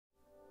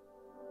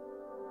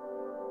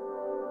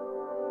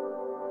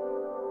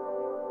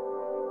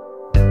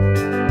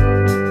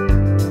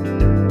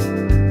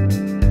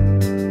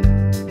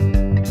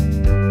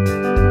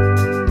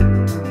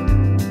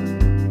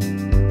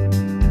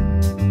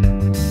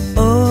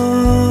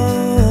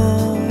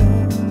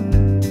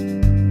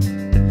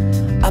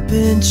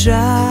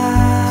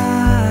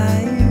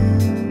trying,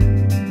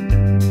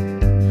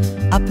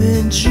 I've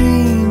been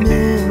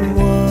dreaming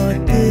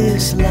what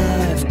this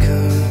life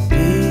could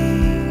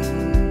be.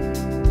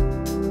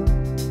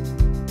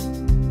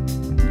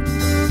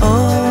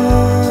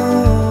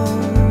 Oh,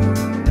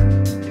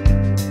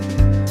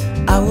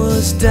 I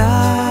was dying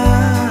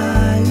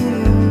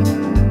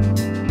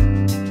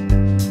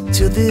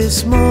till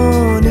this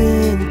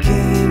morning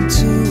came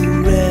to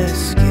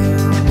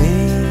rescue me.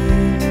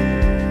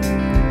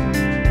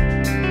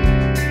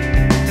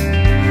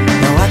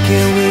 Now I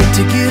can't wait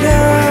to get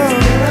up,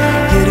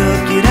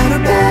 get out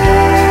of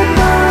bed.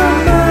 My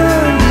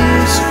mind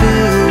is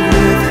filled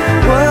with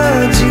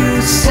words you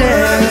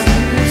said.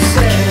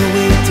 I can't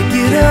wait to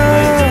get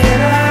up,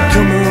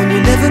 come on, you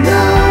never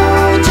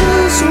know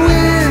just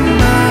when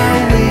my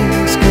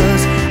wings,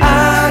 'cause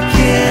I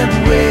can't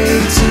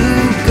wait to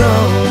go.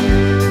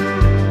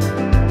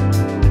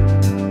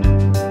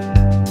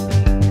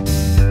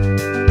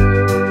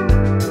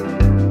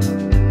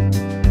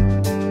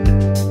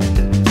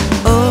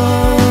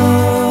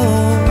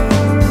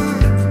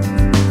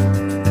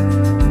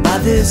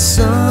 This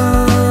sunrise,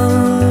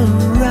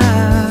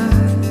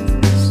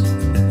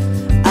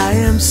 I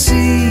am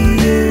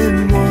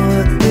seeing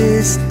what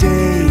this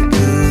day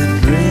could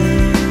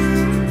bring.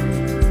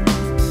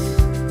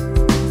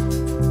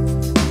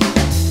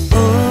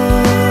 Oh,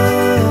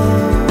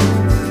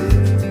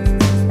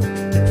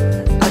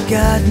 I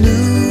got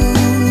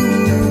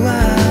new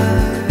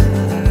eyes,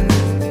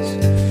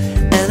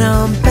 and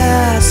I'm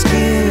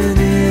basking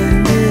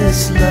in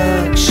this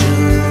luxury.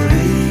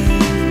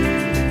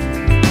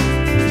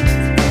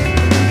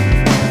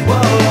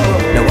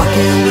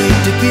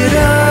 To get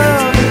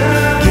up,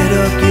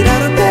 get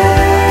out of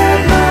bed.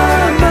 My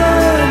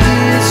mind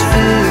is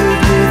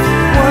filled with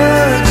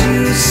words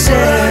you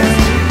said.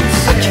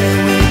 I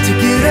can't wait to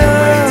get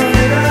up,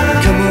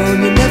 come on,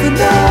 you never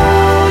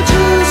know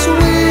just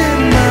when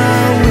my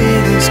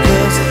wings,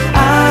 'cause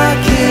I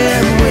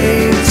can't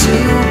wait to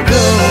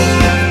go.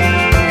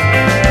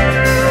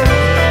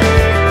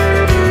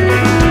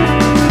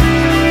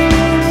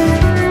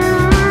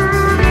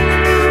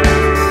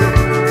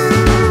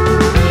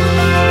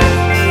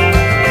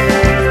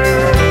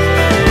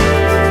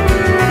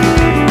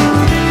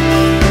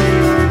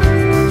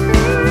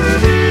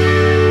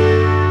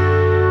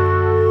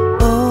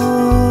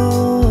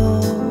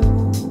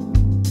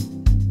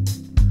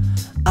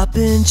 I've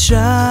been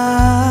trying,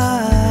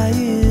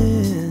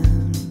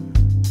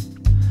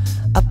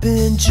 I've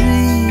been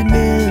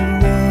dreaming.